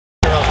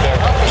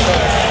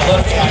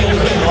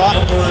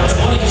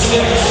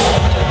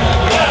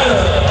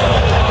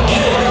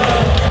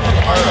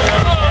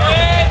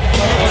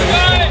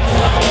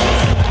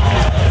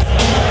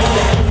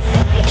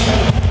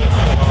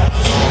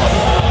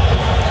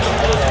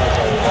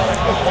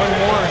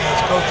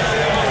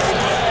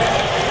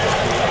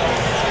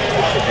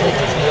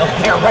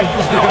Right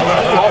now.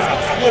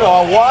 You know,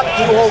 I walked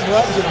 2 home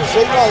runs in the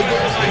same night.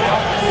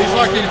 He's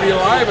lucky to be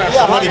alive after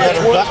how much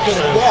work can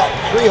it get?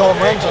 3 home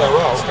runs in a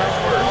row.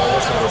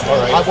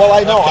 Well,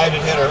 I know. I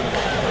didn't hit her.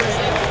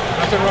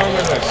 Nothing wrong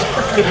with this.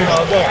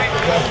 No, no.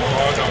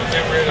 Oh, no,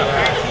 get rid of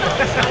that.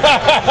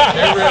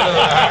 Get rid of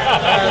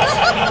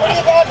that. What are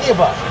you talking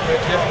about?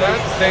 Get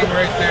that thing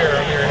right there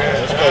on your head.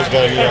 This guy's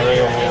got to be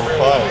Arroyo over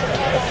 5.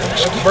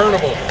 It's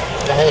burnable.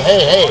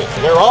 Hey,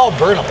 they're all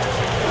burnable.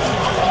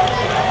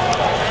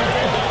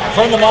 A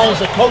friend of mine is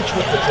a coach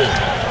with the team.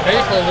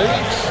 Maple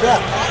Leafs? Yeah.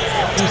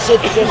 He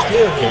sits just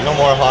here. Okay, no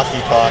more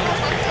hockey talk.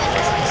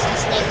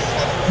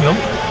 Nope.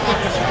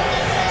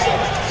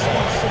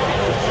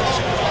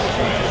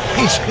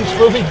 He's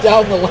moving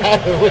down the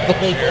ladder with the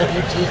Maple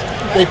Leafs.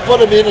 They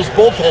put him in as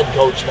bullpen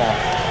coach now.